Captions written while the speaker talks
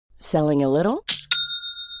Selling a little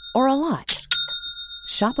or a lot?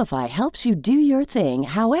 Shopify helps you do your thing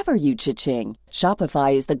however you cha-ching.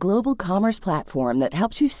 Shopify is the global commerce platform that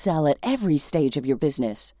helps you sell at every stage of your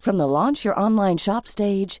business. From the launch your online shop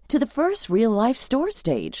stage to the first real-life store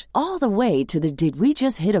stage, all the way to the did we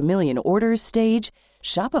just hit a million orders stage.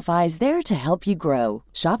 Shopify is there to help you grow.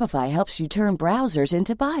 Shopify helps you turn browsers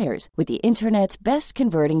into buyers with the internet's best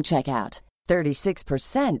converting checkout.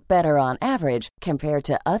 36% better on average compared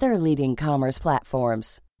to other leading commerce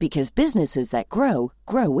platforms. Because businesses that grow,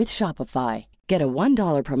 grow with Shopify. Get a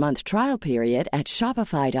 $1 per month trial period at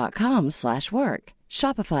shopify.com/work.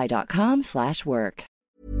 Shopify.com/work.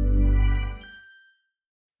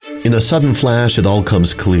 In a sudden flash, it all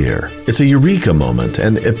comes clear. It's a eureka moment,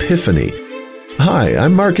 an epiphany. Hi,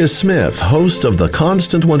 I'm Marcus Smith, host of the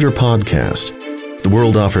Constant Wonder podcast. The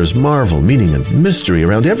world offers marvel, meaning, and mystery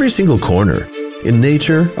around every single corner. In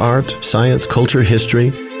nature, art, science, culture,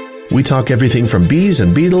 history. We talk everything from bees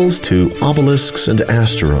and beetles to obelisks and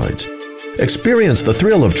asteroids. Experience the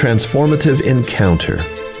thrill of transformative encounter.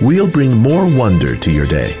 We'll bring more wonder to your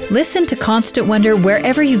day. Listen to Constant Wonder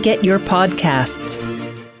wherever you get your podcasts.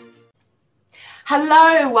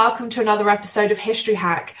 Hello, welcome to another episode of History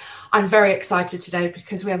Hack. I'm very excited today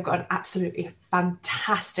because we have got an absolutely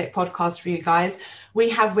fantastic podcast for you guys.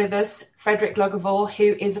 We have with us Frederick Loggevoel,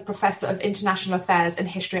 who is a professor of international affairs and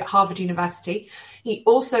history at Harvard University. He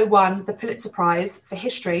also won the Pulitzer Prize for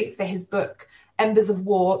history for his book, Embers of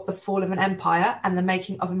War, The Fall of an Empire and the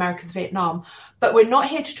Making of America's Vietnam. But we're not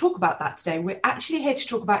here to talk about that today. We're actually here to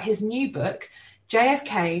talk about his new book,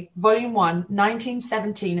 JFK, Volume 1,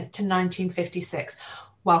 1917 to 1956.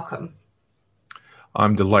 Welcome.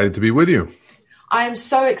 I'm delighted to be with you. I am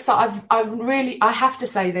so excited. I have to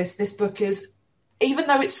say this book is, even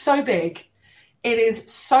though it's so big, it is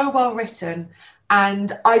so well written.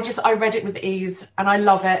 And I read it with ease and I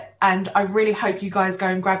love it. And I really hope you guys go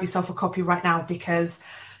and grab yourself a copy right now because,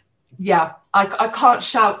 yeah, I can't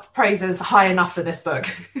shout praises high enough for this book.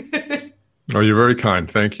 Oh, you're very kind.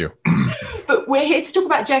 Thank you. But we're here to talk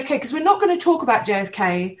about JFK because we're not going to talk about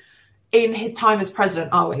JFK in his time as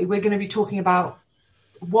president, are we? We're going to be talking about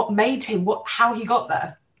what made him, how he got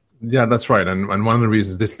there. Yeah, that's right. And one of the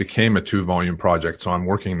reasons this became a 2-volume project, so I'm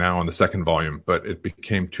working now on the second volume, but it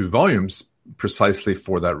became 2 volumes precisely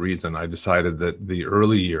for that reason. I decided that the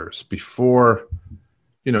early years before,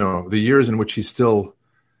 the years in which he's still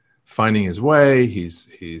finding his way,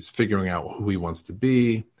 he's figuring out who he wants to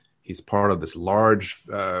be, he's part of this large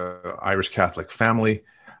Irish Catholic family.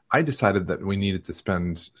 I decided that we needed to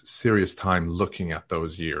spend serious time looking at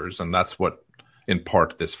those years, and that's what in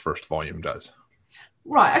part this first volume does.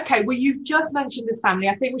 Right. Okay. Well, you've just mentioned his family.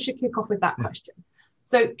 I think we should kick off with that question.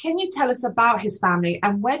 So can you tell us about his family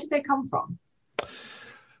and where did they come from?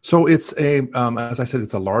 So it's as I said,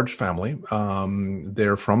 it's a large family.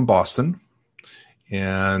 They're from Boston.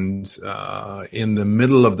 And in the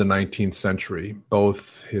middle of the 19th century,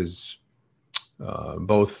 both the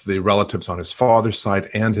relatives on his father's side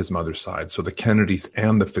and his mother's side, so the Kennedys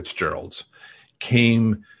and the Fitzgeralds,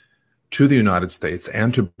 came to the United States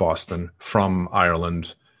and to Boston from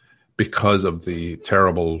Ireland because of the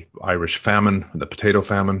terrible Irish famine, the potato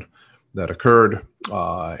famine that occurred.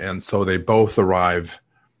 And so they both arrive,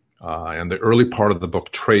 and the early part of the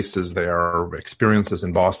book traces their experiences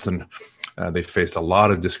in Boston. They faced a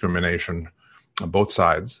lot of discrimination on both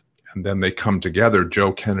sides. And then they come together.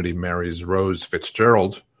 Joe Kennedy marries Rose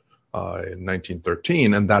Fitzgerald in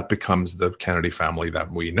 1913, and that becomes the Kennedy family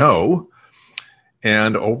that we know.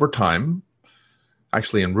 And over time,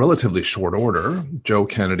 actually in relatively short order, Joe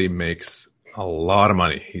Kennedy makes a lot of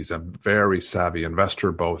money. He's a very savvy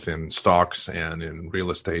investor, both in stocks and in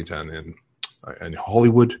real estate and in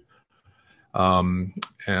Hollywood.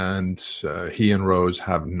 And he and Rose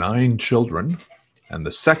have 9 children. And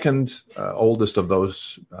the second oldest of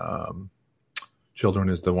those children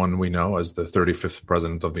is the one we know as the 35th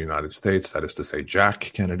president of the United States. That is to say,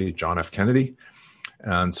 Jack Kennedy, John F. Kennedy.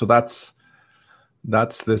 And so that's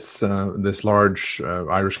this large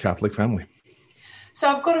Irish Catholic family. So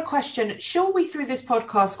I've got a question. Shall we, through this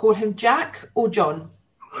podcast, call him Jack or John?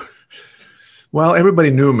 Well,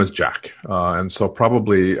 everybody knew him as Jack. And so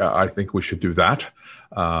probably I think we should do that.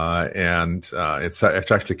 And it's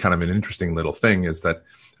actually kind of an interesting little thing is that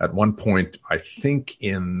at one point, I think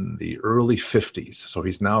in the early 50s, so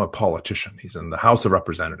he's now a politician. He's in the House of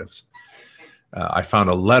Representatives. I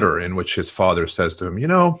found a letter in which his father says to him,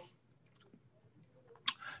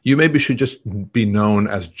 you maybe should just be known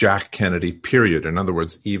as Jack Kennedy, period. In other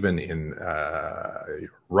words, even in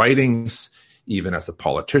writings, even as a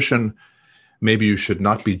politician, maybe you should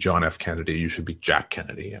not be John F. Kennedy. You should be Jack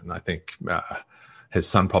Kennedy. And I think his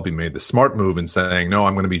son probably made the smart move in saying, no,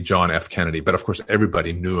 I'm going to be John F. Kennedy. But of course,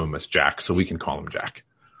 everybody knew him as Jack, so we can call him Jack.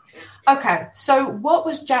 Okay, so what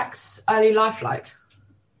was Jack's early life like?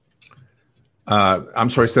 I'm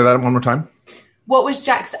sorry, say that one more time. What was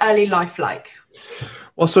Jack's early life like?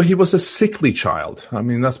 Well, so he was a sickly child. I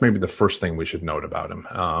mean, that's maybe the first thing we should note about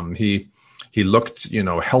him. He looked,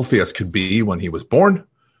 healthy as could be when he was born,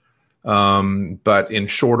 but in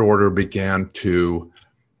short order began to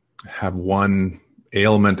have one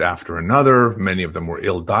ailment after another. Many of them were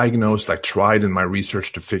ill-diagnosed. I tried in my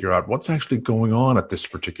research to figure out what's actually going on at this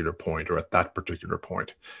particular point or at that particular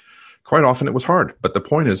point. Quite often it was hard, but the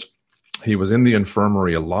point is he was in the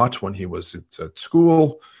infirmary a lot when he was at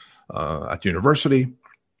school, at university.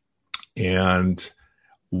 And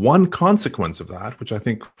one consequence of that, which I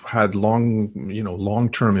think had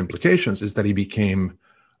long-term implications, is that he became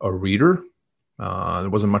a reader. There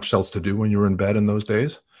wasn't much else to do when you were in bed in those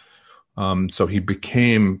days. So he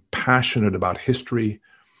became passionate about history,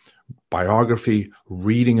 biography,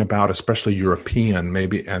 reading about especially European,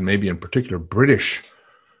 maybe in particular British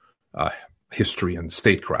history and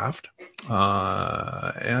statecraft,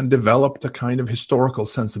 and developed a kind of historical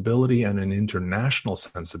sensibility and an international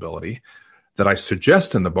sensibility that I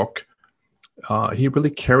suggest in the book he really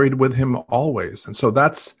carried with him always. And so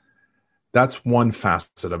that's one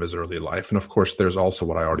facet of his early life. And of course, there's also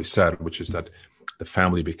what I already said, which is that the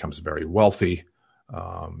family becomes very wealthy.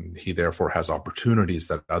 He therefore has opportunities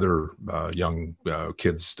that other young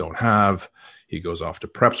kids don't have. He goes off to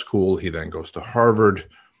prep school. He then goes to Harvard.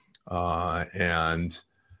 And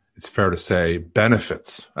it's fair to say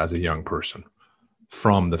benefits as a young person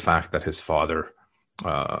from the fact that his father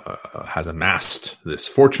has amassed this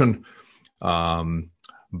fortune.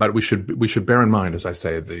 But we should bear in mind, as I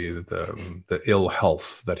say, the ill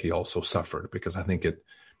health that he also suffered, because I think it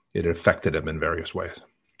affected him in various ways.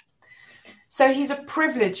 So he's a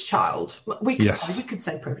privileged child. We could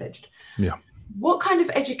say privileged. Yeah. What kind of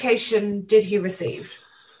education did he receive?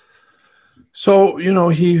 So,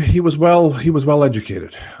 he was well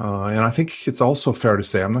educated. And I think it's also fair to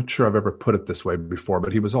say, I'm not sure I've ever put it this way before,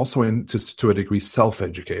 but he was also to a degree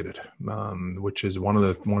self-educated, which is one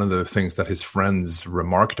of the things that his friends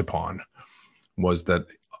remarked upon, was that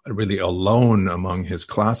really alone among his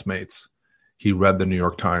classmates, he read the New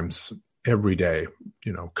York Times every day,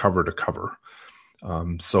 cover to cover.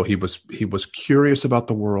 So he was curious about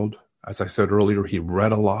the world. As I said earlier, he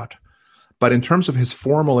read a lot. But in terms of his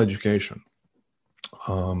formal education,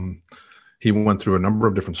 he went through a number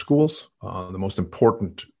of different schools. The most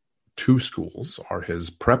important two schools are his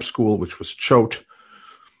prep school, which was Choate.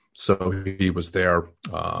 So he was there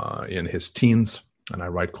in his teens. And I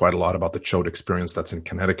write quite a lot about the Choate experience. That's in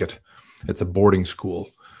Connecticut. It's a boarding school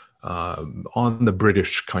on the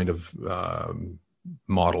British kind of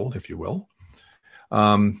model, if you will.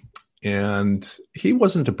 And he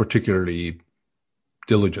wasn't a particularly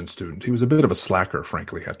diligent student. He was a bit of a slacker,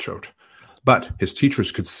 frankly, at Choate. But his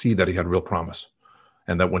teachers could see that he had real promise,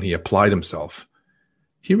 and that when he applied himself,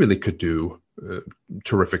 he really could do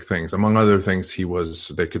terrific things. Among other things,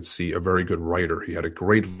 they could see a very good writer. He had a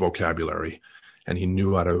great vocabulary, and he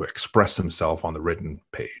knew how to express himself on the written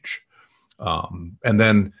page. And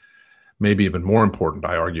then, maybe even more important,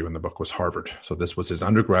 I argue in the book, was Harvard. So this was his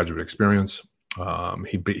undergraduate experience.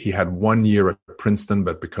 He had 1 year at Princeton,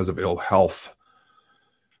 but because of ill health,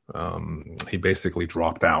 he basically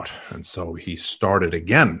dropped out. And so he started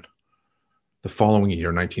again the following year,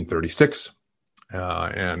 1936,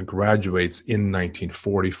 and graduates in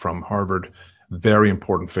 1940 from Harvard. Very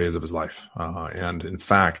important phase of his life. And in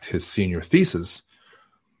fact, his senior thesis,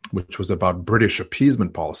 which was about British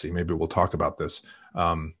appeasement policy, maybe we'll talk about this,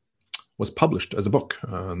 was published as a book.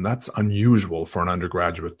 And that's unusual for an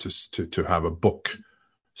undergraduate to have a book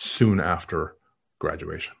soon after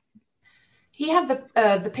graduation. He had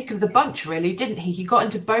the pick of the bunch, really, didn't he? He got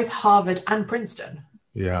into both Harvard and Princeton.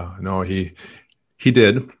 Yeah, no, he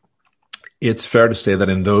did. It's fair to say that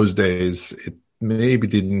in those days, it maybe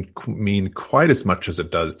didn't mean quite as much as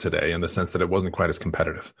it does today, in the sense that it wasn't quite as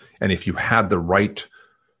competitive. And if you had the right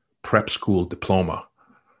prep school diploma,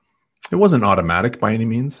 it wasn't automatic by any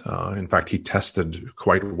means. In fact, he tested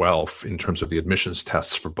quite well in terms of the admissions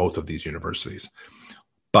tests for both of these universities.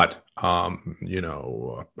 But, a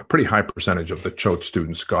pretty high percentage of the Choate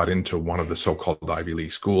students got into one of the so-called Ivy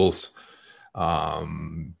League schools.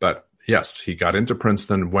 But yes, he got into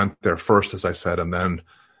Princeton, went there first, as I said, and then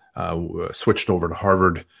switched over to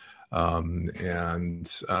Harvard and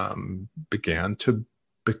began to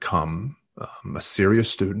become a serious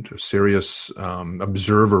student, a serious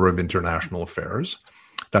observer of international affairs.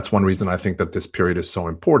 That's one reason I think that this period is so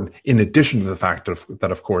important, in addition to the fact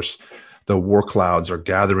that, of course, the war clouds are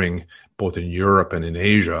gathering both in Europe and in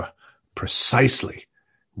Asia precisely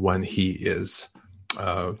when he is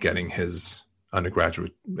getting his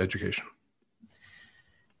undergraduate education.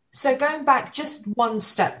 So going back just one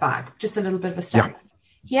step back, just a little bit of a step,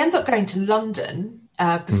 he ends up going to London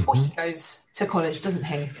before he goes to college, doesn't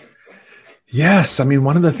he? Yes. I mean,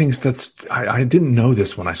 one of the things I didn't know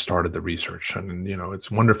this when I started the research. And,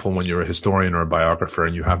 it's wonderful when you're a historian or a biographer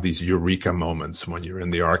and you have these eureka moments when you're in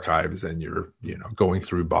the archives and you're, going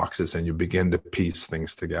through boxes and you begin to piece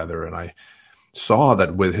things together. And I saw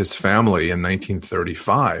that with his family in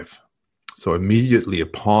 1935, so immediately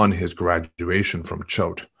upon his graduation from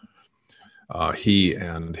Choate, he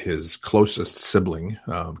and his closest sibling,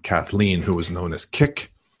 Kathleen, who was known as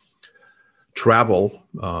Kick, travel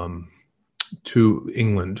to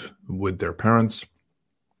England with their parents.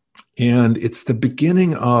 And it's the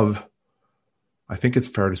beginning of, I think it's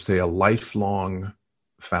fair to say, a lifelong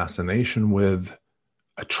fascination with,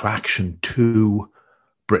 attraction to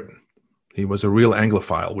Britain. He was a real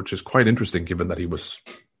Anglophile, which is quite interesting given that he was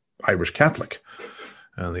Irish Catholic.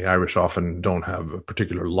 And the Irish often don't have a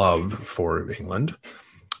particular love for England,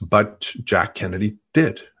 but Jack Kennedy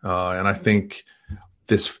did. And I think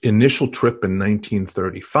this initial trip in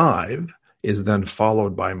 1935 is then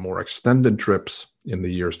followed by more extended trips in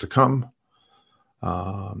the years to come.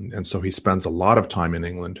 And so he spends a lot of time in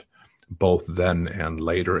England, both then and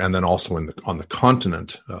later, and then also on the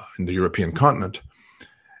continent, in the European continent.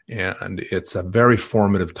 And it's a very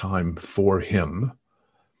formative time for him.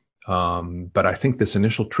 But I think this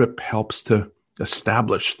initial trip helps to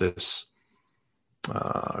establish this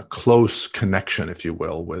close connection, if you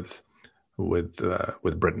will, with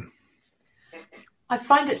Britain. I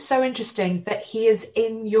find it so interesting that he is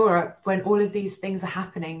in Europe when all of these things are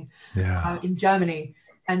happening in Germany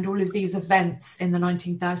and all of these events in the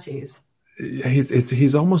 1930s.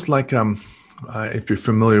 He's almost like, if you're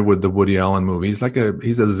familiar with the Woody Allen movie,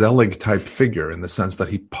 he's a Zelig type figure in the sense that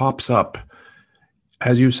he pops up,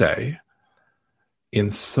 as you say, in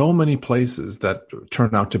so many places that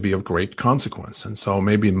turn out to be of great consequence. And so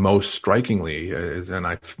maybe most strikingly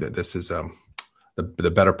this is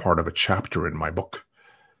the better part of a chapter in my book,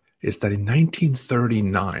 is that in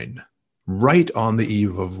 1939, right on the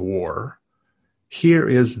eve of war, here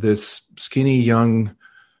is this skinny young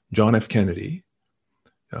John F. Kennedy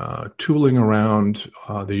tooling around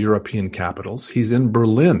the European capitals. He's in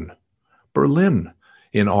Berlin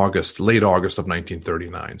in late August of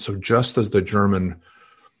 1939. So just as the German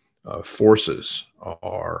forces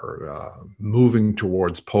are moving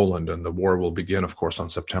towards Poland, and the war will begin, of course, on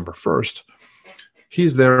September 1st,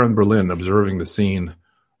 he's there in Berlin observing the scene,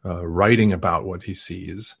 writing about what he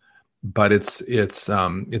sees. But it's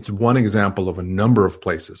one example of a number of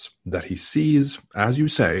places that he sees, as you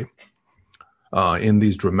say, in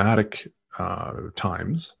these dramatic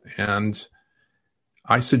times. And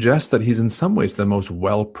I suggest that he's in some ways the most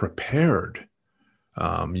well-prepared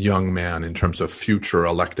young man in terms of future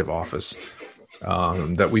elective office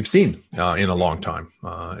that we've seen in a long time,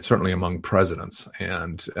 certainly among presidents.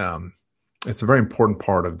 And it's a very important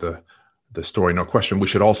part of the story, no question. We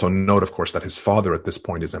should also note, of course, that his father at this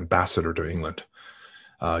point is ambassador to England.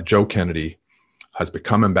 Joe Kennedy has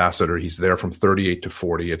become ambassador. He's there from 38 to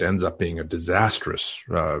 40. It ends up being a disastrous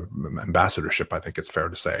ambassadorship, I think it's fair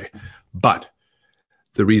to say. But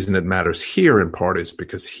the reason it matters here in part is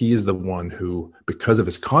because he is the one who, because of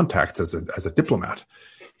his contacts as a diplomat,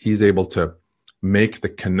 he's able to make the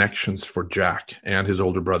connections for Jack and his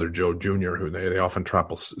older brother, Joe Jr., who they often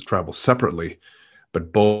travel separately,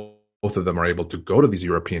 but both of them are able to go to these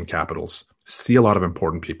European capitals, see a lot of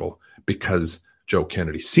important people, because Joe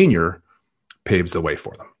Kennedy Sr. paves the way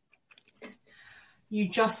for them. You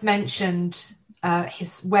just mentioned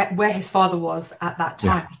where his father was at that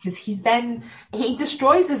time, because he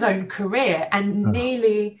destroys his own career and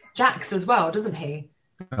nearly Jack's as well, doesn't he?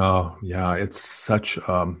 Oh, yeah. It's such,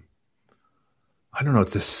 I don't know,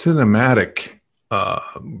 it's a cinematic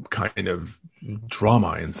kind of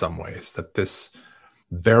drama in some ways, that this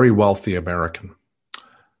very wealthy American,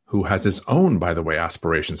 who has his own, by the way,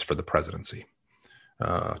 aspirations for the presidency,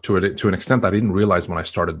 to an extent I didn't realize when I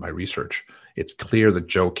started my research. It's clear that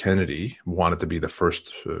Joe Kennedy wanted to be the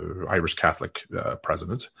first Irish Catholic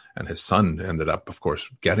president, and his son ended up, of course,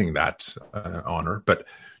 getting that honor. But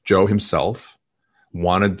Joe himself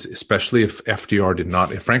wanted, especially if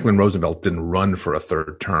Franklin Roosevelt didn't run for a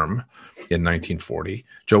third term in 1940,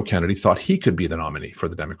 Joe Kennedy thought he could be the nominee for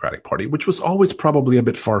the Democratic Party, which was always probably a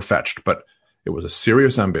bit far-fetched, but it was a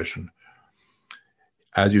serious ambition.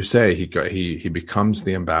 As you say, he becomes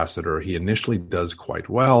the ambassador. He initially does quite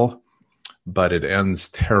well, but it ends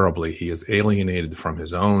terribly. He is alienated from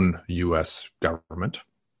his own U.S. government.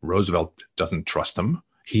 Roosevelt doesn't trust him.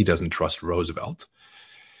 He doesn't trust Roosevelt.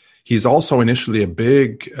 He's also initially a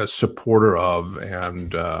big supporter of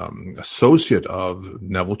and associate of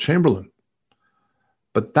Neville Chamberlain.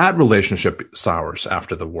 But that relationship sours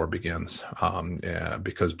after the war begins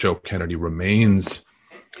because Joe Kennedy remains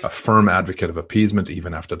a firm advocate of appeasement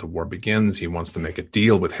even after the war begins. He wants to make a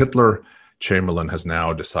deal with Hitler. Chamberlain has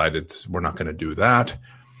now decided we're not going to do that.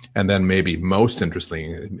 And then maybe most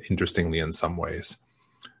interestingly in some ways,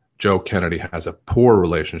 Joe Kennedy has a poor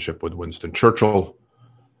relationship with Winston Churchill,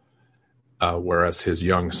 whereas his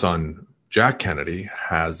young son, Jack Kennedy,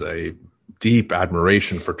 has a deep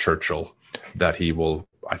admiration for Churchill that he will,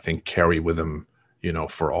 I think, carry with him,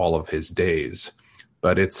 for all of his days.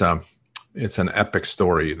 But it's an epic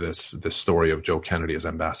story, this story of Joe Kennedy as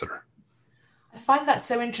ambassador. I find that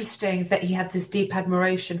so interesting that he had this deep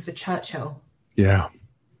admiration for Churchill. Yeah.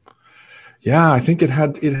 Yeah, I think it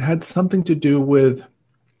had something to do with,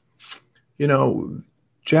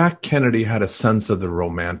 Jack Kennedy had a sense of the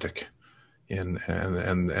romantic and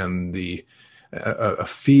the a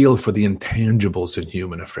feel for the intangibles in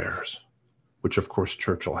human affairs, which of course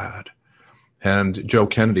Churchill had. And Joe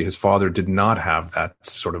Kennedy, his father, did not have that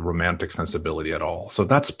sort of romantic sensibility at all. So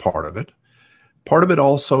that's part of it. Part of it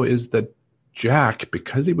also is that Jack,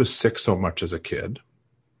 because he was sick so much as a kid,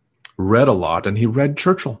 read a lot, and he read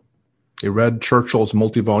Churchill. He read Churchill's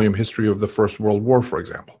multi-volume history of the First World War, for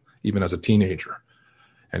example, even as a teenager,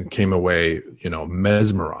 and came away,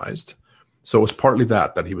 mesmerized. So it was partly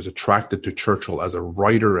that he was attracted to Churchill as a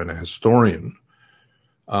writer and a historian.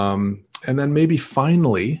 And then maybe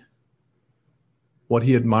finally, what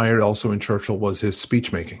he admired also in Churchill was his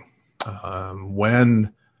speech making.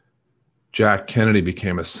 When Jack Kennedy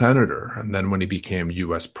became a senator, and then when he became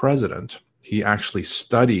U.S. president, he actually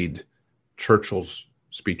studied Churchill's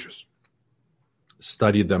speeches,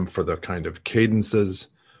 studied them for the kind of cadences,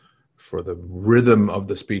 for the rhythm of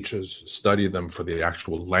the speeches, studied them for the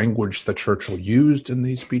actual language that Churchill used in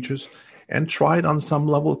these speeches, and tried on some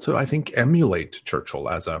level to, I think, emulate Churchill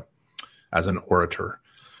as an orator.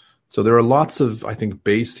 So there are lots of, I think,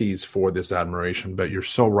 bases for this admiration, but you're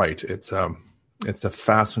so right. It's a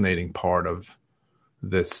fascinating part of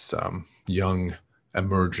this young,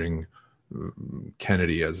 emerging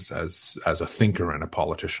Kennedy as a thinker and a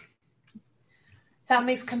politician. That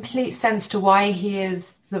makes complete sense to why he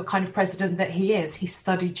is the kind of president that he is. He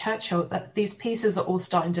studied Churchill. That these pieces are all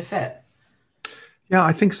starting to fit. Yeah,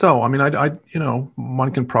 I think so. I mean,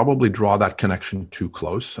 one can probably draw that connection too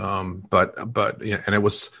close, but and it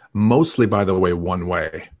was mostly, by the way, one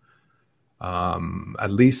way.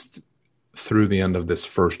 At least through the end of this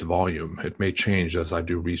first volume. It may change as I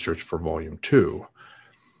do research for volume 2,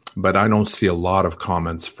 but I don't see a lot of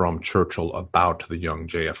comments from Churchill about the young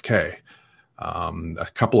JFK. A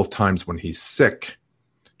couple of times when he's sick,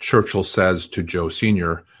 Churchill says to Joe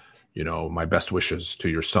Sr., my best wishes to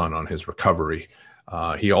your son on his recovery.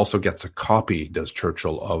 He also gets a copy, does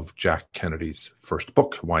Churchill, of Jack Kennedy's first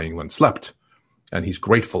book, Why England Slept. And he's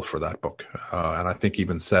grateful for that book. And I think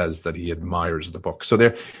even says that he admires the book. So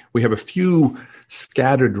there we have a few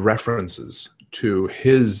scattered references to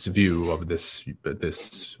his view of this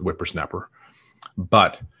whippersnapper.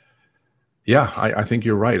 But yeah, I think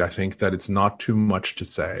you're right. I think that it's not too much to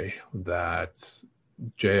say that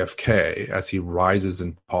JFK, as he rises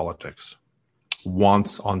in politics,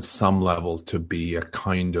 wants on some level to be a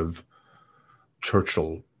kind of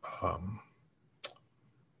Churchill,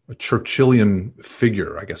 a Churchillian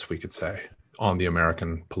figure, I guess we could say, on the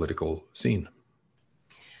American political scene.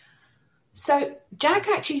 So Jack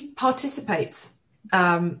actually participates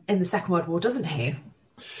in the Second World War, doesn't he?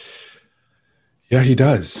 Yeah, he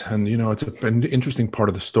does. And, it's an interesting part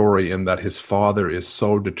of the story in that his father is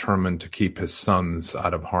so determined to keep his sons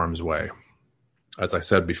out of harm's way. As I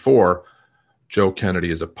said before, Joe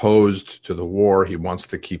Kennedy is opposed to the war. He wants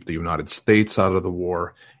to keep the United States out of the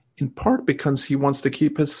war, in part because he wants to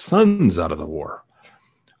keep his sons out of the war.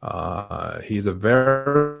 He's a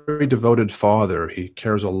very devoted father. He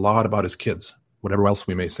cares a lot about his kids. Whatever else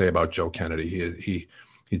we may say about Joe Kennedy,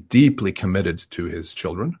 he's deeply committed to his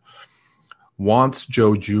children. Wants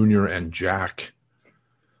Joe Jr. and Jack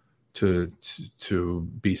to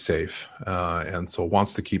be safe, and so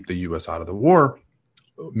wants to keep the U.S. out of the war.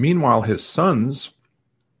 Meanwhile, his sons,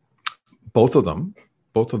 both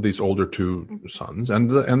of these older two sons,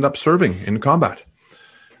 end up serving in combat.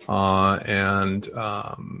 And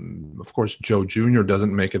of course, Joe Jr.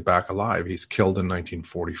 doesn't make it back alive. He's killed in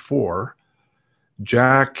 1944.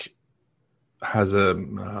 Jack has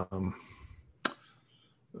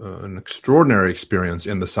an extraordinary experience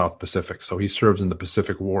in the South Pacific. So he serves in the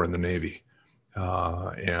Pacific War in the Navy.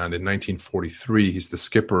 And in 1943, he's the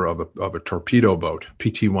skipper of a torpedo boat,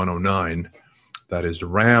 PT-109, that is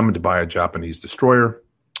rammed by a Japanese destroyer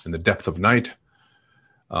in the depth of night.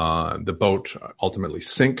 The boat ultimately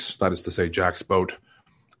sinks, that is to say, Jack's boat.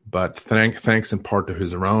 But thanks in part to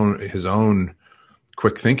his own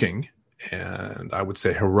quick thinking and I would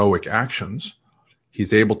say heroic actions,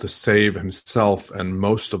 he's able to save himself and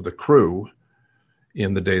most of the crew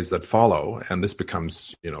in the days that follow. And this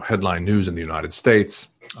becomes, headline news in the United States.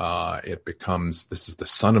 This is the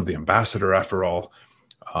son of the ambassador after all.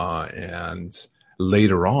 And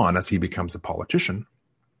later on, as he becomes a politician,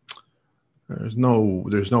 there's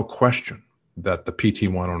no question that the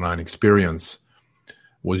PT-109 experience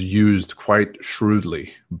was used quite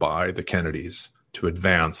shrewdly by the Kennedys to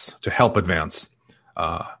help advance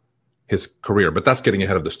his career. But that's getting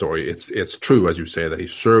ahead of the story. It's true, as you say, that he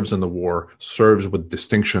serves in the war, serves with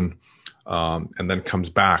distinction, and then comes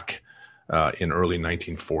back in early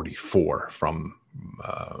 1944 from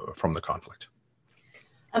the conflict.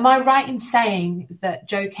 Am I right in saying that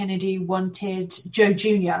Joe Kennedy wanted Joe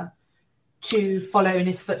Jr. to follow in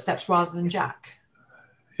his footsteps rather than Jack?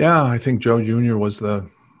 Yeah, I think Joe Jr. was the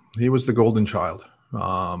golden child.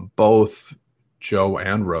 Both Joe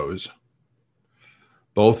and Rose,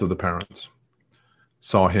 both of the parents,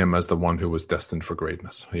 saw him as the one who was destined for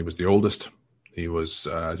greatness. He was the oldest. He was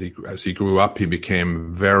as he grew up, he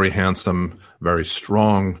became very handsome, very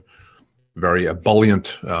strong, very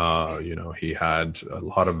ebullient. He had a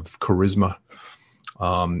lot of charisma,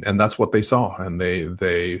 and that's what they saw, and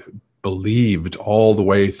they believed all the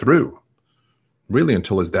way through, really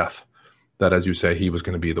until his death, that, as you say, he was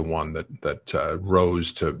going to be the one that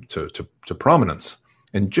rose to prominence.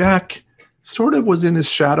 And Jack sort of was in his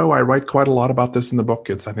shadow. I write quite a lot about this in the book.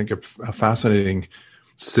 It's, I think, a fascinating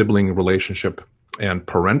sibling relationship and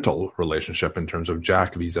parental relationship in terms of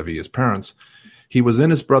Jack vis-a-vis his parents. He was in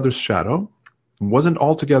his brother's shadow. It wasn't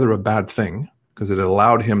altogether a bad thing because it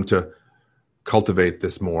allowed him to cultivate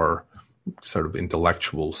this more sort of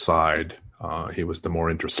intellectual side. He was the more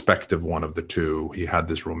introspective one of the two. He had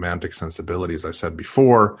this romantic sensibility, as I said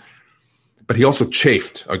before, but he also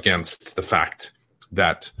chafed against the fact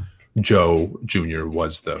that Joe Jr.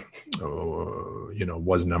 was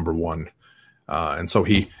was number one, and so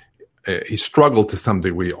he struggled to some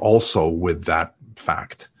degree also with that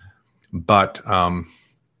fact. But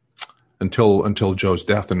until Joe's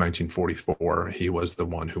death in 1944, he was the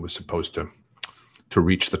one who was supposed to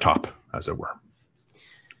reach the top, as it were.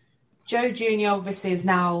 Joe Jr. obviously has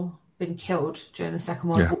now been killed during the Second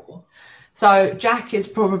World War. So Jack is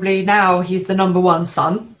probably now, he's the number one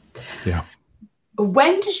son. Yeah.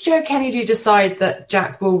 When does Joe Kennedy decide that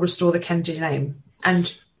Jack will restore the Kennedy name?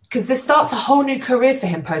 And because this starts a whole new career for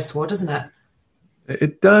him post-war, doesn't it?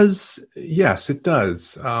 It does. Yes, it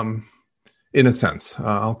does. In a sense,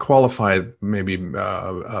 I'll qualify it maybe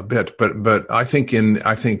a bit, but I think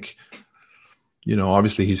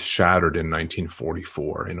obviously he's shattered in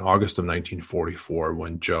 1944. In August of 1944,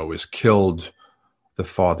 when Joe is killed, the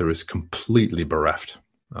father is completely bereft.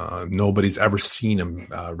 Nobody's ever seen him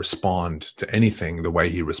respond to anything the way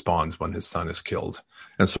he responds when his son is killed.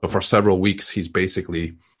 And so for several weeks, he's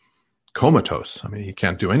basically comatose. I mean, he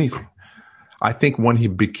can't do anything. I think when he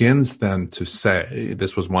begins then to say,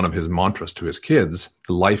 this was one of his mantras to his kids,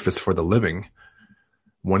 life is for the living.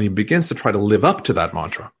 When he begins to try to live up to that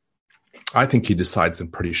mantra, I think he decides in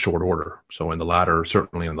pretty short order. So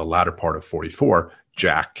certainly in the latter part of 44,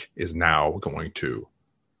 Jack is now going to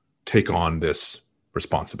take on this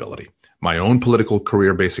responsibility. My own political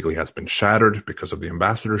career basically has been shattered because of the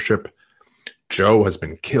ambassadorship. Joe has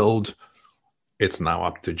been killed. It's now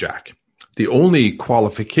up to Jack. The only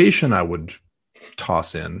qualification I would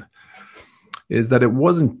toss in is that it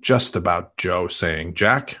wasn't just about Joe saying,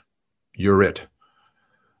 Jack, you're it.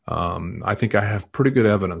 I think I have pretty good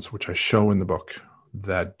evidence, which I show in the book,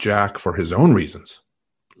 that Jack, for his own reasons,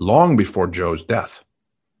 long before Joe's death,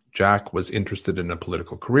 Jack was interested in a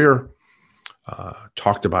political career,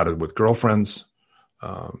 talked about it with girlfriends.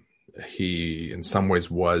 He, in some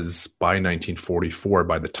ways, was, by 1944,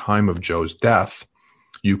 by the time of Joe's death,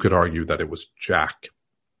 you could argue that it was Jack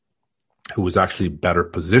who was actually better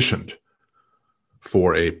positioned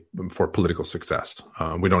for political success.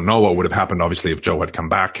 We don't know what would have happened, obviously, if Joe had come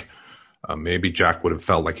back. Maybe Jack would have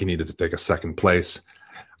felt like he needed to take a second place.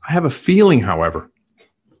 I have a feeling, however,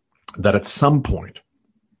 that at some point,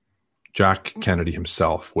 Jack Kennedy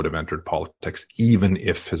himself would have entered politics, even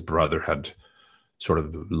if his brother had sort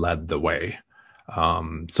of led the way.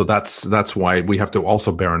 So that's why we have to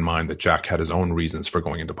also bear in mind that Jack had his own reasons for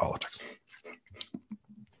going into politics.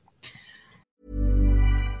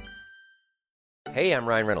 Hey, I'm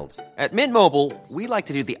Ryan Reynolds. At Mint Mobile, we like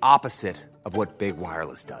to do the opposite of what Big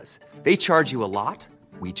Wireless does. They charge you a lot,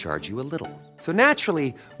 we charge you a little. So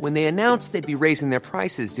naturally, when they announced they'd be raising their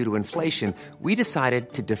prices due to inflation, we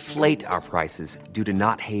decided to deflate our prices due to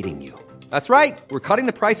not hating you. That's right. We're cutting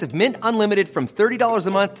the price of Mint Unlimited from $30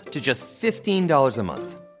 a month to just $15 a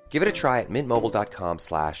month. Give it a try at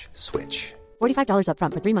mintmobile.com/switch. $45 up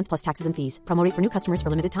front for 3 months plus taxes and fees. Promo rate for new customers for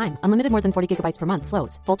limited time. Unlimited more than 40 gigabytes per month.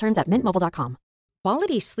 Slows full terms at mintmobile.com.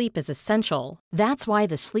 Quality sleep is essential. That's why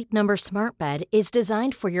the Sleep Number Smart Bed is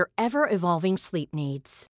designed for your ever-evolving sleep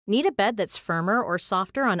needs. Need a bed that's firmer or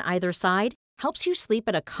softer on either side? Helps you sleep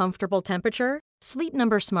at a comfortable temperature? Sleep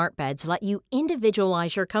Number Smart Beds let you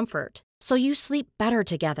individualize your comfort, so you sleep better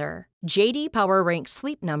together. J.D. Power ranks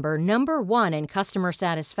Sleep Number number 1 in customer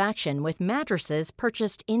satisfaction with mattresses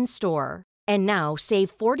purchased in-store. And now,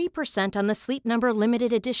 save 40% on the Sleep Number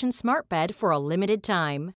Limited Edition Smart Bed for a limited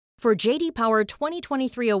time. For J.D. Power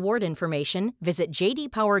 2023 award information, visit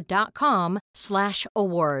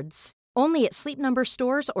jdpower.com/awards. Only at Sleep Number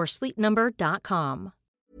stores or sleepnumber.com.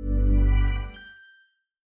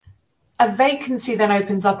 A vacancy then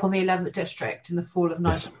opens up on the 11th District in the fall of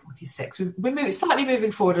 1946. We're slightly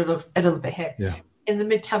moving forward a little bit here. Yeah. In the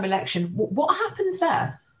midterm election, what happens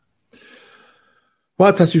there? Well,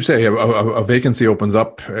 it's as you say, a vacancy opens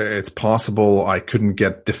up. It's possible, I couldn't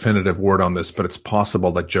get definitive word on this, but it's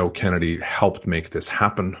possible that Joe Kennedy helped make this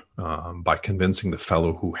happen by convincing the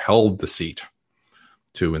fellow who held the seat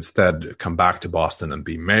to instead come back to Boston and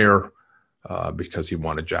be mayor because he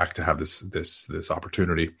wanted Jack to have this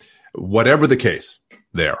opportunity. Whatever the case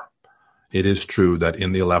there, it is true that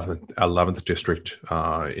in the 11th District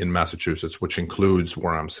in Massachusetts, which includes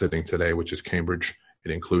where I'm sitting today, which is Cambridge, it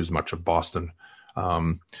includes much of Boston,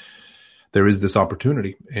 there is this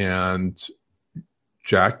opportunity, and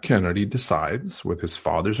Jack Kennedy decides, with his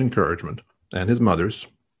father's encouragement and his mother's,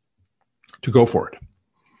 to go for it.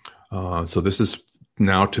 So this is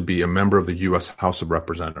now to be a member of the U.S. House of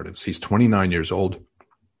Representatives. He's 29 years old.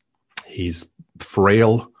 He's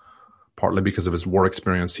frail, partly because of his war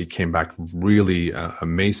experience. He came back really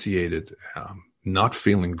emaciated, not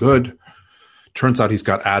feeling good. Turns out he's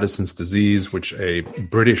got Addison's disease, which a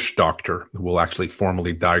British doctor will actually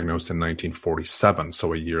formally diagnose in 1947,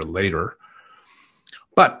 so a year later.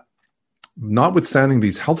 But notwithstanding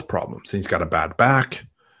these health problems, he's got a bad back,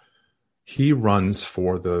 he runs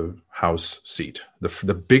for the House seat.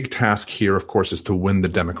 The big task here, of course, is to win the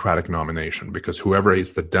Democratic nomination, because whoever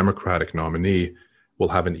is the Democratic nominee will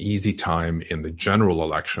have an easy time in the general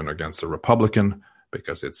election against a Republican,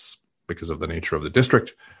 because of the nature of the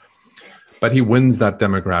district. But he wins that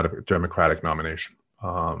Democratic nomination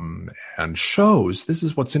and shows, this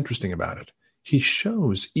is what's interesting about it, he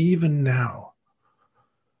shows even now,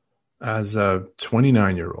 as a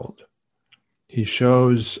 29-year-old, he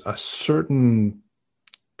shows a certain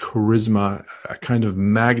charisma, a kind of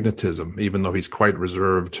magnetism, even though he's quite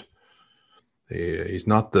reserved. He's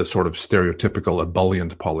not the sort of stereotypical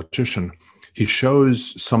ebullient politician. He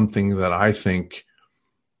shows something that I think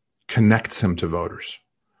connects him to voters.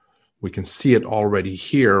 We can see it already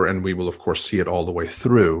here, and we will, of course, see it all the way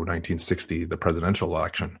through 1960, the presidential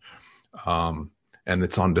election. And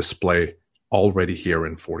it's on display already here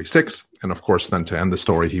in 46. And, of course, then to end the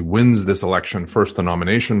story, he wins this election, first the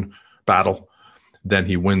nomination battle, then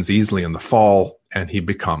he wins easily in the fall, and he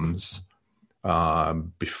becomes,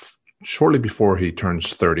 shortly before he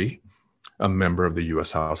turns 30, a member of the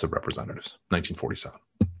U.S. House of Representatives, 1947.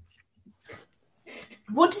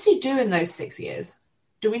 What does he do in those 6 years?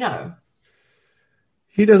 Do we know?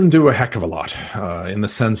 He doesn't do a heck of a lot in the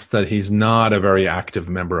sense that he's not a very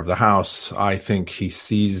active member of the House. I think he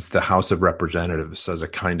sees the House of Representatives as a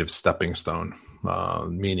kind of stepping stone,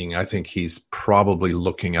 meaning I think he's probably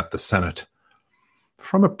looking at the Senate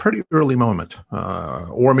from a pretty early moment,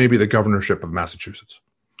 or maybe the governorship of Massachusetts.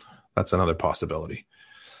 That's another possibility.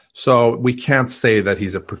 So we can't say that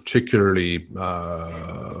he's a particularly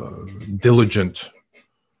diligent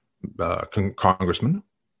congressman.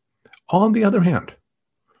 On the other hand,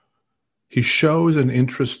 he shows an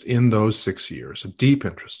interest in those 6 years, a deep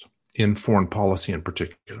interest in foreign policy in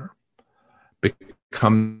particular,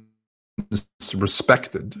 becomes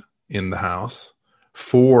respected in the House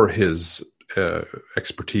for his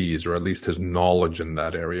expertise, or at least his knowledge in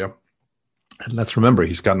that area. And let's remember,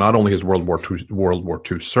 he's got not only his World War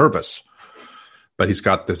II service, but he's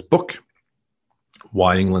got this book,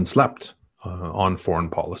 Why England Slept, on foreign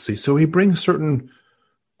policy. So he brings certain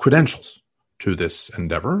credentials to this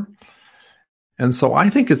endeavor. And so I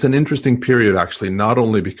think it's an interesting period, actually, not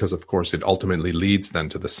only because, of course, it ultimately leads then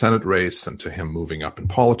to the Senate race and to him moving up in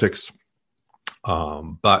politics,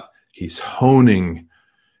 but He's honing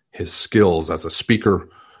his skills as a speaker,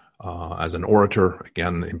 as an orator,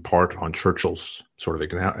 again, in part on Churchill's sort of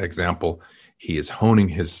example. He is honing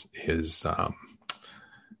his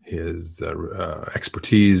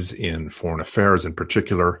expertise in foreign affairs in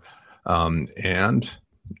particular, and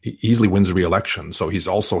he easily wins re-election. So he's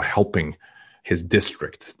also helping his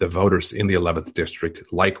district, the voters in the 11th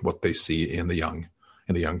district, like what they see in the young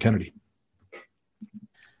Kennedy.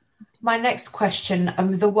 My next question,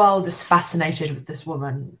 the world is fascinated with this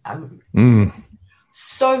woman.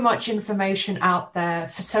 So much information out there,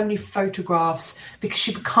 for so many photographs, because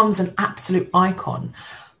she becomes an absolute icon.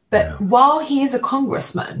 But while he is a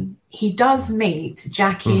congressman, he does meet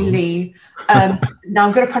Jackie Lee. Now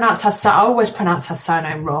I'm going to pronounce her. I always pronounce her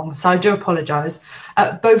surname wrong, so I do apologize.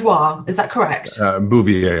 Beauvoir, is that correct?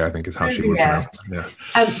 Bouvier, I think, is how she would pronounce it.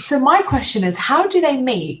 Yeah. So my question is, how do they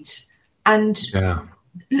meet? And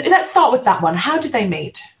let's start with that one. How did they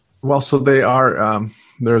meet? Well, so they are.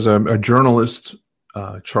 There's a journalist,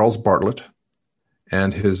 Charles Bartlett,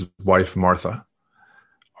 and his wife Martha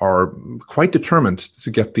are quite determined to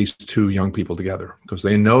get these two young people together because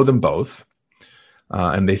they know them both,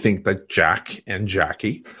 and they think that Jack and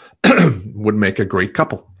Jackie would make a great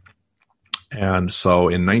couple. And so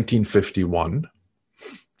in 1951,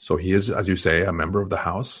 so he is, as you say, a member of the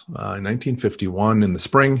House. In 1951, in the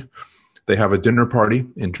spring, they have a dinner party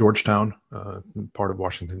in Georgetown, part of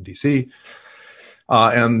Washington, D.C.,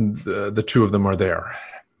 and the two of them are there.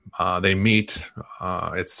 They meet.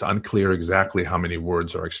 It's unclear exactly how many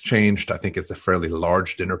words are exchanged. I think it's a fairly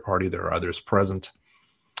large dinner party. There are others present.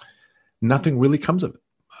 Nothing really comes of it.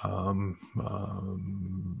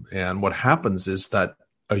 And what happens is that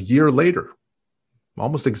a year later,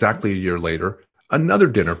 almost exactly a year later, another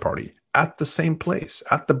dinner party at the same place,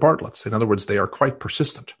 at the Bartletts. In other words, they are quite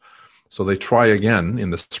persistent. So they try again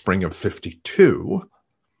in the spring of 52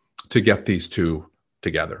 to get these two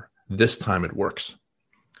together. This time it works.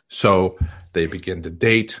 So they begin to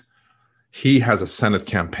date. He has a Senate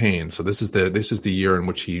campaign. So this is the year in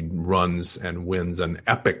which he runs and wins an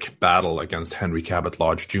epic battle against Henry Cabot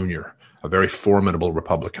Lodge Jr., a very formidable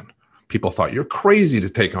Republican. People thought, you're crazy to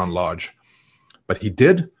take on Lodge. But he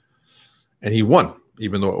did, and he won,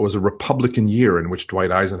 even though it was a Republican year in which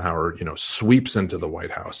Dwight Eisenhower, sweeps into the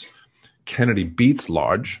White House. Kennedy beats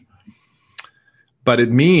Lodge. But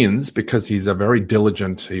it means, because he's a very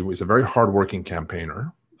diligent, he was a very hardworking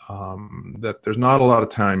campaigner, that there's not a lot of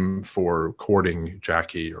time for courting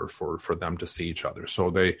Jackie or for them to see each other. So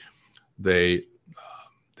they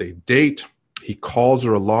date. He calls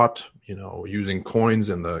her a lot, using coins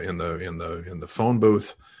in the phone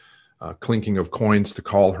booth, clinking of coins to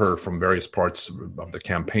call her from various parts of the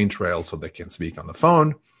campaign trail so they can speak on the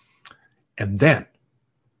phone. And then,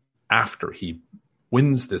 after he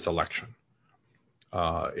wins this election,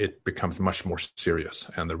 it becomes much more serious,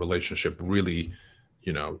 and the relationship really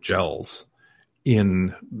gels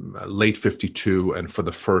in late 52 and for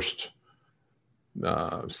the first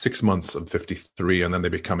 6 months of 53, and then they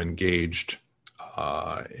become engaged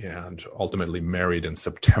and ultimately married in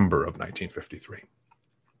September of 1953.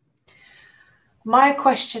 My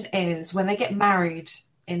question is, when they get married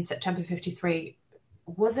in September 53,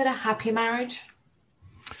 was it a happy marriage?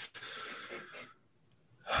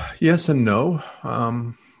 Yes and no.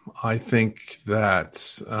 I think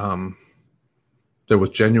that there was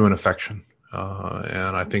genuine affection.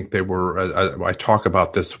 And I think they were, I talk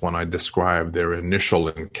about this when I describe their initial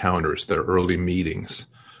encounters, their early meetings,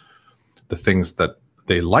 the things that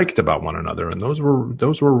they liked about one another. And those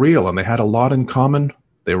were real, and they had a lot in common.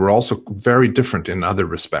 They were also very different in other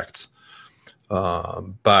respects.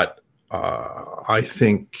 But I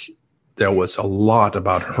think there was a lot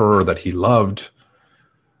about her that he loved,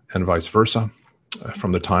 and vice versa,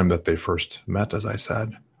 from the time that they first met, as I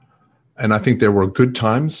said. And I think there were good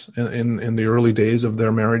times in the early days of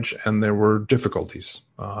their marriage, and there were difficulties.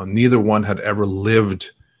 Neither one had ever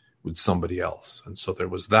lived with somebody else. And so there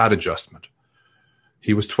was that adjustment.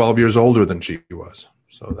 He was 12 years older than she was.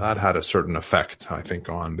 So that had a certain effect, I think,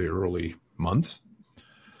 on the early months.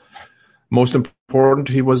 Most important,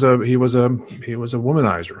 he was a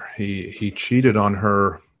womanizer. He cheated on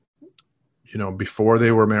her, before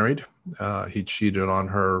they were married. He cheated on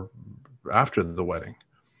her after the wedding.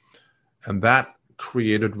 And that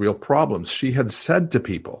created real problems. She had said to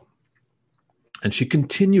people, and she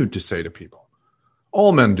continued to say to people,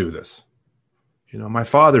 all men do this. My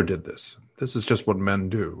father did this. This is just what men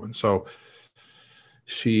do. And so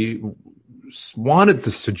she wanted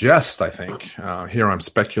to suggest, I think, here I'm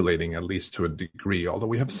speculating at least to a degree, although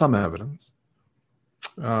we have some evidence.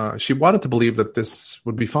 She wanted to believe that this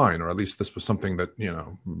would be fine, or at least this was something that,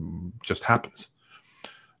 just happens.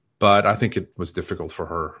 But I think it was difficult for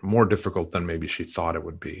her, more difficult than maybe she thought it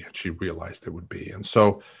would be. She realized it would be. And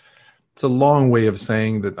so it's a long way of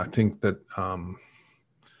saying that I think that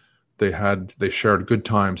they shared good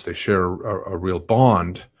times. They share a real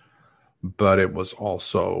bond, but it was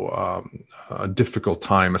also a difficult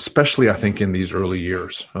time, especially I think in these early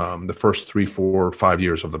years, the first 3, 4, 5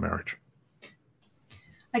 years of the marriage.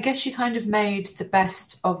 I guess she kind of made the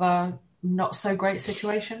best of a not so great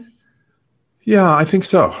situation. Yeah, I think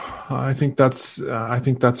so. I think that's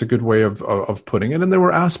a good way of putting it. And there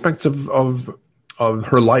were aspects of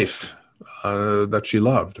her life that she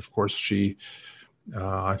loved. Of course,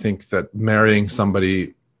 I think that marrying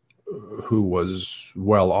somebody who was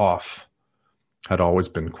well off had always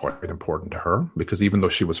been quite important to her, because even though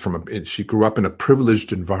she grew up in a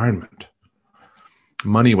privileged environment,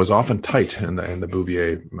 money was often tight in the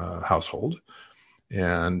Bouvier household.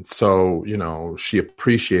 And so, she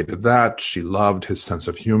appreciated that. She loved his sense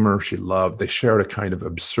of humor. They shared a kind of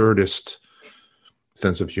absurdist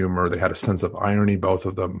sense of humor. They had a sense of irony, both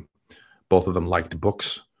of them. Both of them liked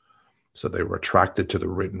books, so they were attracted to the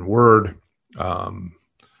written word.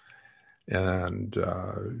 And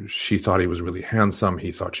she thought he was really handsome.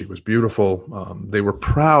 He thought she was beautiful. They were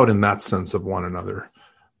proud in that sense of one another.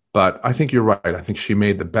 But I think you're right. I think she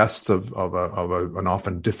made the best of an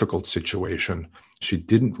often difficult situation. She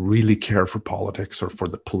didn't really care for politics or for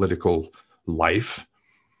the political life.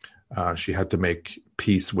 She had to make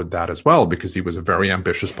peace with that as well, because he was a very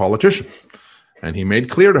ambitious politician. And he made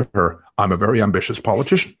clear to her, I'm a very ambitious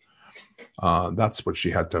politician. That's what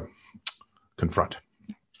she had to confront.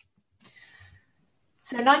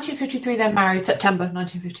 So 1953, they're married, September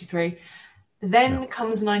 1953. Then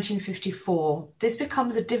comes 1954. This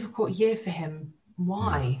becomes a difficult year for him.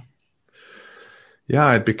 Why?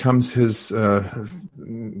 Yeah, it becomes his, annus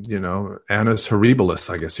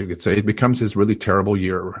horribilis, I guess you could say. It becomes his really terrible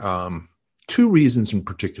year. 2 reasons in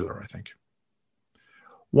particular, I think.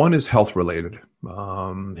 One is health related.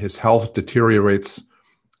 His health deteriorates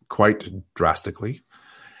quite drastically.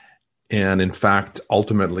 And in fact,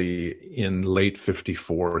 ultimately, in late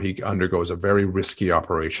 54, he undergoes a very risky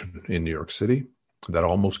operation in New York City that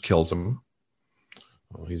almost kills him.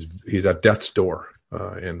 He's at death's door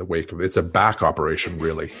in the wake of it. It's a back operation,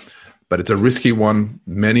 really. But it's a risky one.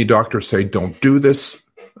 Many doctors say, don't do this,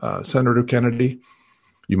 Senator Kennedy.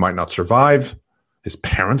 You might not survive. His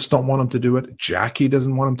parents don't want him to do it. Jackie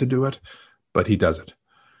doesn't want him to do it, but he does it.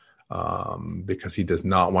 Because he does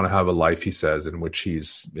not want to have a life, he says, in which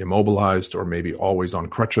he's immobilized or maybe always on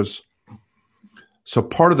crutches. So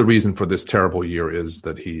part of the reason for this terrible year is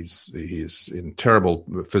that he's in terrible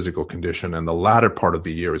physical condition, and the latter part of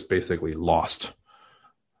the year is basically lost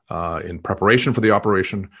in preparation for the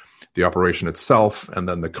operation itself, and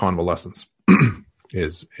then the convalescence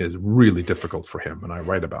is really difficult for him, and I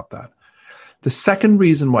write about that. The second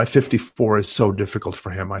reason why 54 is so difficult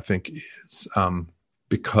for him, I think, is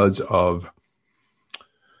because of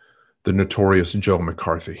the notorious Joe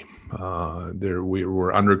McCarthy. We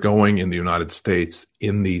were undergoing in the United States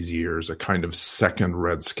in these years a kind of second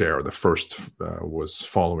Red Scare. The first was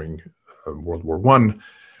following World War I,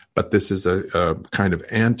 but this is a kind of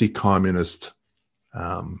anti-communist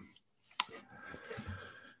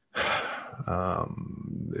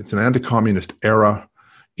it's an anti-communist era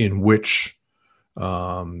in which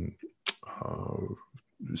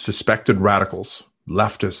suspected radicals,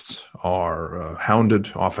 leftists, are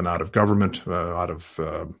hounded, often out of government, out of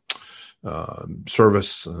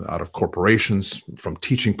service, out of corporations, from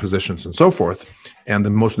teaching positions and so forth. And the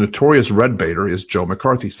most notorious red baiter is Joe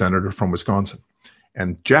McCarthy, senator from Wisconsin.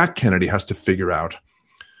 And Jack Kennedy has to figure out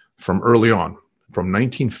from early on, from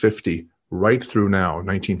 1950 right through now,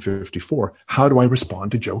 1954, how do I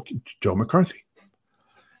respond to Joe McCarthy?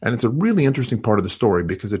 And it's a really interesting part of the story,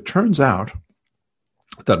 because it turns out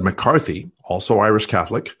that McCarthy, also Irish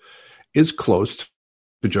Catholic, is close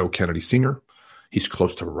to Joe Kennedy Sr. He's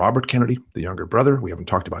close to Robert Kennedy, the younger brother. We haven't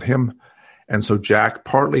talked about him. And so Jack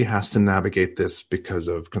partly has to navigate this because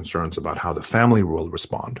of concerns about how the family will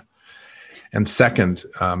respond. And second,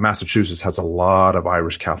 Massachusetts has a lot of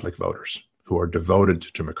Irish Catholic voters who are devoted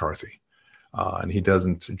to McCarthy. And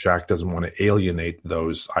Jack doesn't want to alienate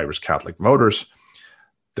those Irish Catholic voters.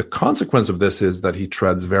 The consequence of this is that he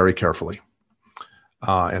treads very carefully,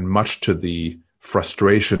 and much to the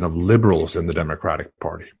frustration of liberals in the Democratic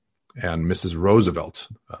Party. And Mrs. Roosevelt,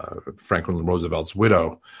 Franklin Roosevelt's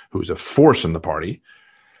widow, who's a force in the party,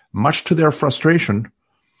 much to their frustration,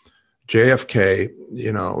 JFK,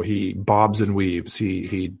 he bobs and weaves.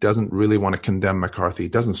 He doesn't really want to condemn McCarthy. He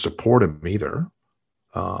doesn't support him either.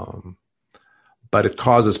 But it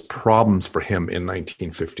causes problems for him in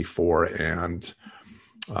 1954. And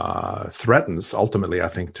threatens ultimately, I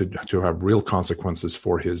think, to have real consequences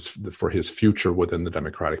for his future within the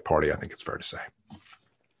Democratic Party. I think it's fair to say.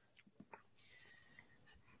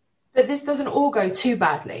 But this doesn't all go too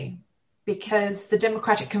badly, because the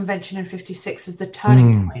Democratic Convention in '56 is the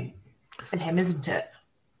turning point for him, isn't it?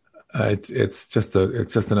 It's just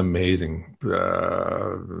an amazing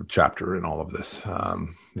chapter in all of this,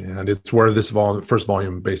 and it's where this first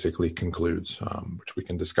volume basically concludes, which we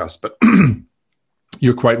can discuss. But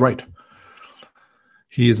you're quite right.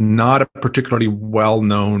 He is not a particularly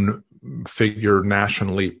well-known figure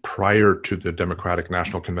nationally prior to the Democratic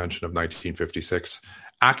National Convention of 1956.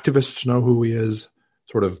 Activists know who he is.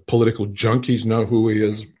 Sort of political junkies know who he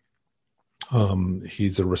is.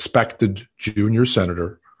 He's a respected junior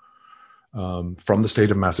senator from the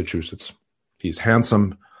state of Massachusetts. He's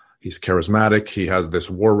handsome. He's charismatic. He has this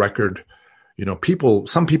war record.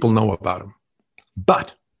 Some people know about him.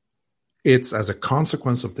 But it's as a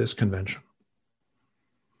consequence of this convention.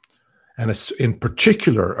 And it's in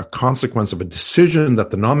particular a consequence of a decision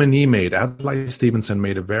that the nominee made. Adlai Stevenson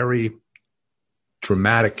made a very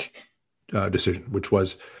dramatic decision, which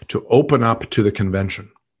was to open up to the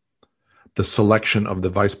convention the selection of the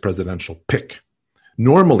vice presidential pick.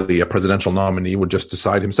 Normally, a presidential nominee would just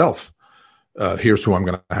decide himself, here's who I'm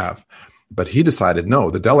going to have. But he decided, no,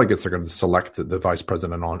 the delegates are going to select the vice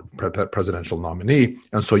presidential nominee.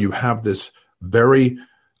 And so you have this very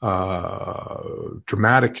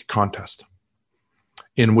dramatic contest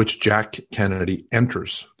in which Jack Kennedy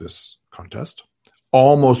enters this contest,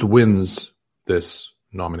 almost wins this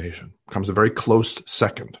nomination, becomes a very close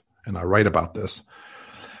second. And I write about this.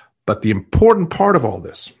 But the important part of all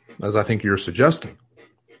this, as I think you're suggesting,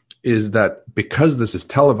 is that because this is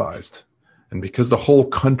televised and because the whole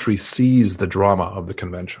country sees the drama of the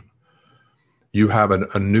convention, you have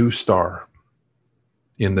a new star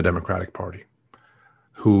in the Democratic Party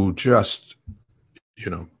who just,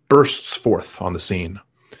 bursts forth on the scene.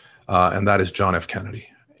 And that is John F. Kennedy.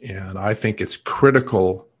 And I think it's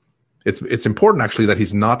critical. It's important, actually, that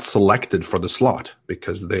he's not selected for the slot,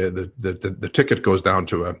 because the ticket goes down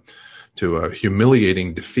to a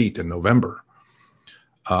humiliating defeat in November.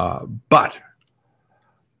 But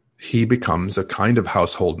he becomes a kind of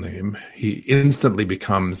household name. He instantly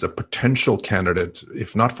becomes a potential candidate,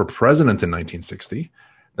 if not for president in 1960,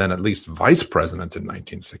 then at least vice president in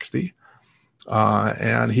 1960.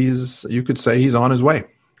 And you could say he's on his way.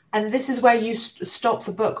 And this is where you stop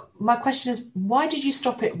the book. My question is, why did you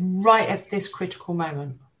stop it right at this critical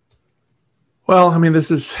moment? Well, I mean,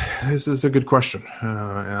 this is a good question.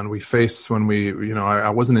 And we face I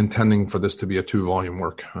wasn't intending for this to be a 2-volume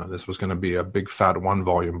work. This was going to be a big fat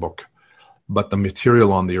 1-volume book. But the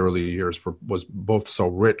material on the early years was both so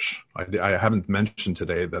rich. I haven't mentioned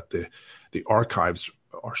today that the archives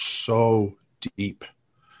are so deep.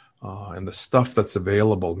 And the stuff that's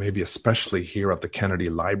available, maybe especially here at the Kennedy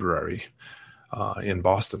Library in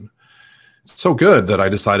Boston, it's so good that I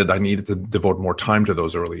decided I needed to devote more time to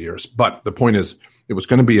those early years. But the point is, it was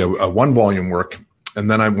going to be a 1-volume work. And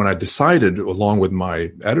then when I decided, along with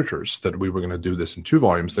my editors, that we were going to do this in 2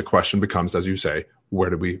 volumes, the question becomes, as you say, where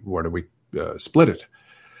do we split it?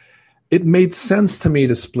 It made sense to me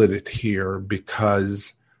to split it here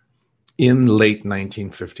because in late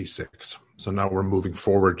 1956, so now we're moving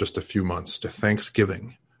forward just a few months to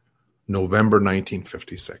Thanksgiving, November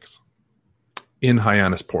 1956, in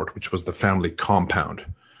Hyannisport, which was the family compound,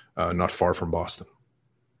 not far from Boston,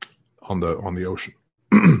 on the ocean.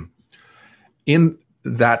 In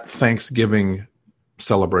that Thanksgiving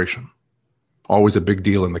celebration, always a big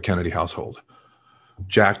deal in the Kennedy household,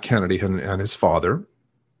 Jack Kennedy and his father,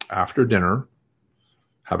 after dinner,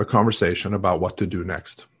 have a conversation about what to do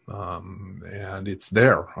next. And it's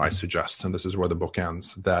there, I suggest, and this is where the book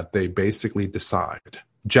ends, that they basically decide,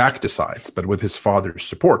 Jack decides, but with his father's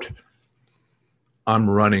support, I'm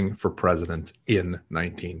running for president in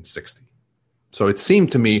 1960. So it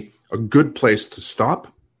seemed to me a good place to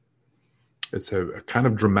stop. It's a kind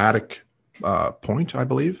of dramatic point, I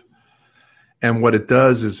believe. And what it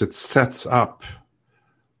does is it sets up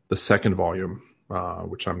the second volume,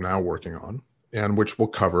 which I'm now working on, and which will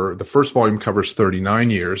cover, the first volume covers 39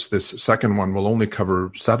 years. This second one will only cover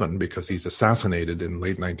 7 because he's assassinated in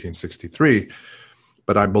late 1963.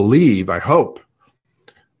 But I hope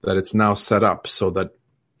that it's now set up so that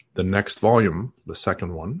the next volume, the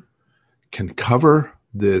second one, can cover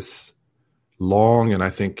this long and I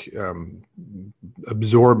think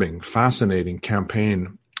absorbing, fascinating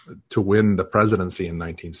campaign to win the presidency in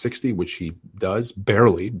 1960, which he does,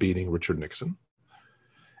 barely beating Richard Nixon.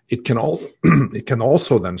 It can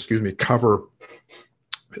also then, cover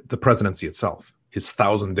the presidency itself, his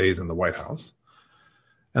 1,000 days in the White House,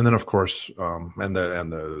 And then, of course,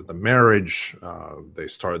 the marriage.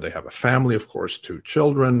 They have a family, of course, 2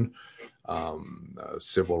 children.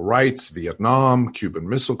 Civil rights, Vietnam, Cuban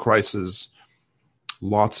Missile Crisis,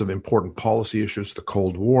 lots of important policy issues, the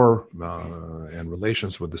Cold War and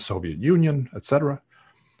relations with the Soviet Union, etc.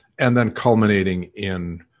 And then culminating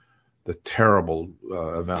in the terrible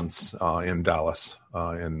events in Dallas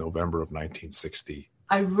in November of 1960.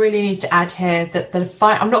 I really need to add here that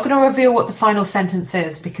I'm not going to reveal what the final sentence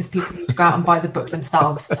is because people need to go out and buy the book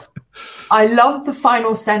themselves. I love the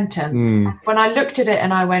final sentence. When I looked at it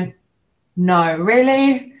and I went, no,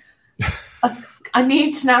 really? I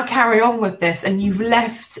need to now carry on with this. And you've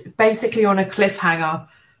left basically on a cliffhanger,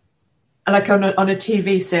 like on a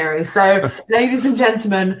TV series. So, ladies and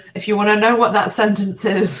gentlemen, if you want to know what that sentence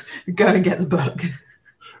is, go and get the book.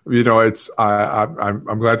 You know,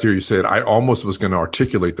 I'm glad to hear you say it. I almost was going to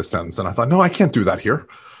articulate the sentence, and I thought, no, I can't do that here.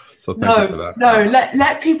 So thank you for that. No,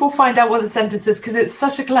 let people find out what the sentence is, because it's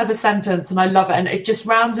such a clever sentence and I love it. And it just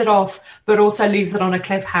rounds it off, but also leaves it on a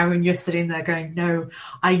cliffhanger and you're sitting there going, no,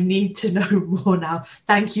 I need to know more now.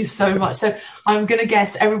 Thank you so much. So I'm going to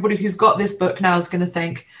guess everybody who's got this book now is going to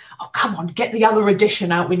think, oh, come on, get the other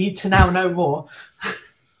edition out. We need to now know more.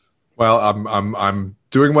 Well, I'm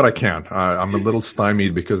doing what I can. I'm a little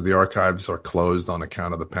stymied because the archives are closed on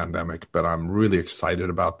account of the pandemic, but I'm really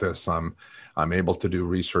excited about this. I'm able to do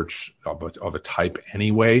research of a type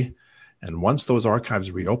anyway. And once those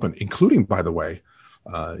archives reopen, including, by the way,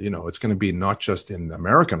 it's going to be not just in the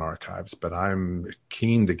American archives, but I'm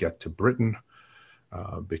keen to get to Britain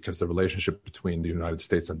because the relationship between the United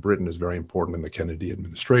States and Britain is very important in the Kennedy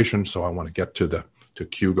administration. So I want to get to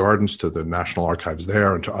Kew Gardens, to the National Archives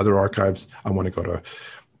there, and to other archives. I want to go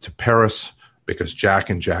to Paris because Jack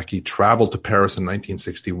and Jackie traveled to Paris in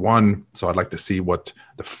 1961. So I'd like to see what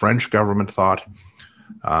the French government thought.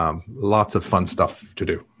 Lots of fun stuff to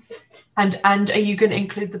do. And are you going to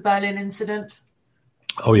include the Berlin incident?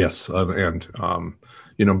 Oh, yes.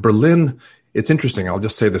 Berlin, it's interesting. I'll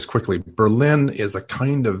just say this quickly. Berlin is a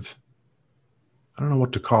kind of, I don't know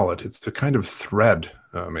what to call it. It's the kind of thread,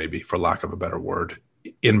 maybe, for lack of a better word,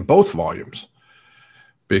 in both volumes.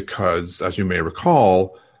 Because, as you may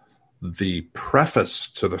recall, the preface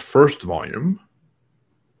to the first volume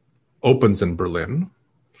opens in Berlin,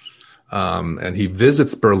 and he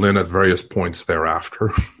visits Berlin at various points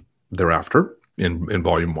thereafter in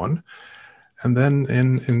volume 1. And then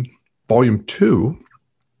in volume 2,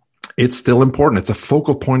 it's still important. It's a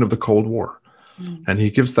focal point of the Cold War. And he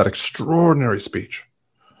gives that extraordinary speech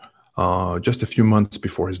just a few months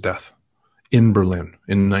before his death in Berlin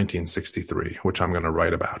in 1963, which I'm going to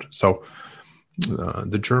write about. So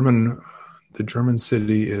the German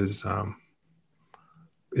city is going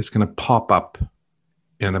to pop up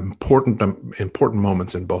in important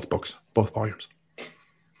moments in both books, both volumes.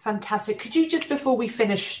 Fantastic. Could you, just before we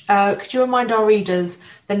finish, could you remind our readers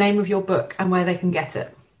the name of your book and where they can get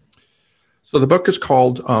it? So the book is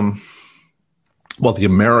called, the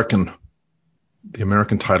American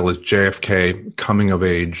title is JFK, Coming of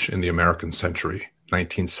Age in the American Century,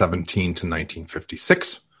 1917 to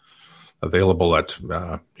 1956. Available at,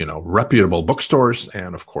 reputable bookstores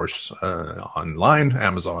and, of course, online,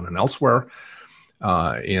 Amazon and elsewhere.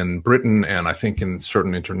 In Britain and I think in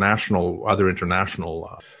certain other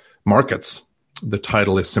international markets, the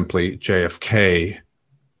title is simply JFK,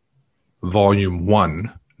 Volume 1,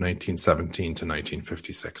 1917 to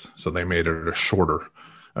 1956. So they made it a shorter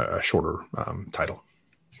title.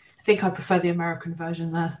 I think I prefer the American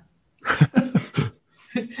version there.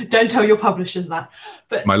 Don't tell your publishers that.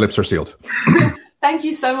 But my lips are sealed. Thank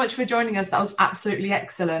you so much for joining us. That was absolutely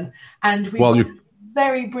excellent. And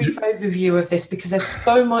very brief overview of this because there's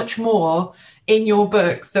so much more in your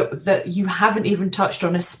book that you haven't even touched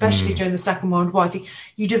on, especially during the Second World War. I think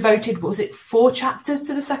you devoted, 4 chapters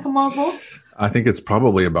to the Second World War? I think it's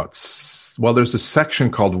probably there's a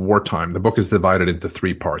section called Wartime. The book is divided into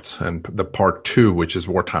 3 parts, and the part 2, which is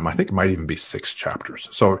Wartime, I think it might even be 6 chapters.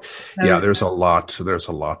 So there's a lot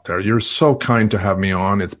there. You're so kind to have me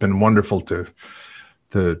on. It's been wonderful to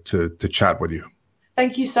chat with you.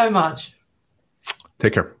 Thank you so much.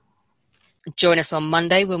 Take care. Join us on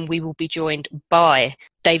Monday when we will be joined by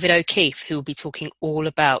David O'Keefe, who will be talking all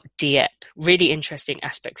about Dieppe. Really interesting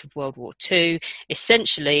aspects of World War II,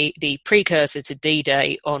 essentially the precursor to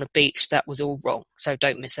D-Day on a beach that was all wrong. So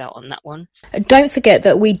don't miss out on that one. Don't forget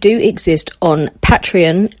that we do exist on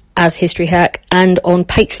Patreon as History Hack and on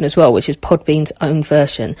Patreon as well, which is Podbean's own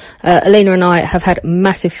version. Alina and I have had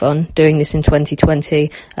massive fun doing this in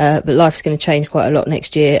 2020, but life's going to change quite a lot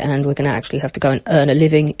next year and we're going to actually have to go and earn a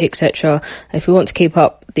living, etc. If we want to keep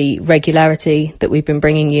up the regularity that we've been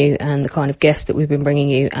bringing you and the kind of guests that we've been bringing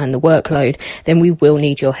you and the workload, then we will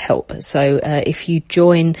need your help. So if you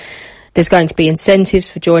join, there's going to be incentives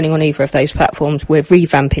for joining on either of those platforms. We're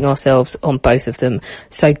revamping ourselves on both of them.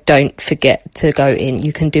 So don't forget to go in.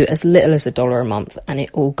 You can do as little as $1 a month and it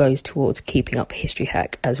all goes towards keeping up History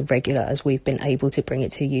Hack as regular as we've been able to bring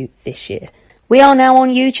it to you this year. We are now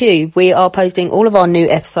on YouTube. We are posting all of our new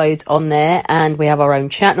episodes on there and we have our own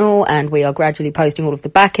channel and we are gradually posting all of the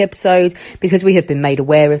back episodes because we have been made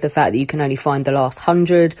aware of the fact that you can only find the last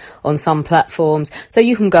 100 on some platforms. So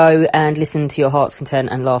you can go and listen to your heart's content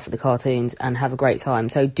and laugh at the cartoons and have a great time.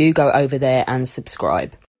 So do go over there and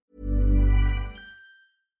subscribe.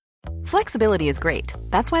 Flexibility is great.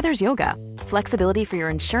 That's why there's yoga. Flexibility for your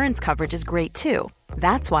insurance coverage is great too.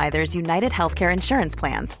 That's why there's United Healthcare Insurance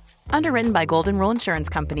Plans. Underwritten by Golden Rule Insurance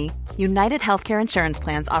Company, United Healthcare Insurance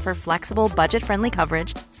Plans offer flexible, budget-friendly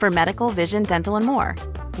coverage for medical, vision, dental, and more.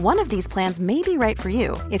 One of these plans may be right for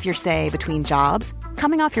you if you're, say, between jobs,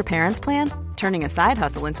 coming off your parents' plan, turning a side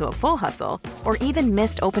hustle into a full hustle, or even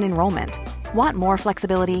missed open enrollment. Want more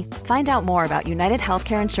flexibility? Find out more about United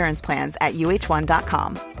Healthcare Insurance Plans at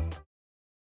uh1.com.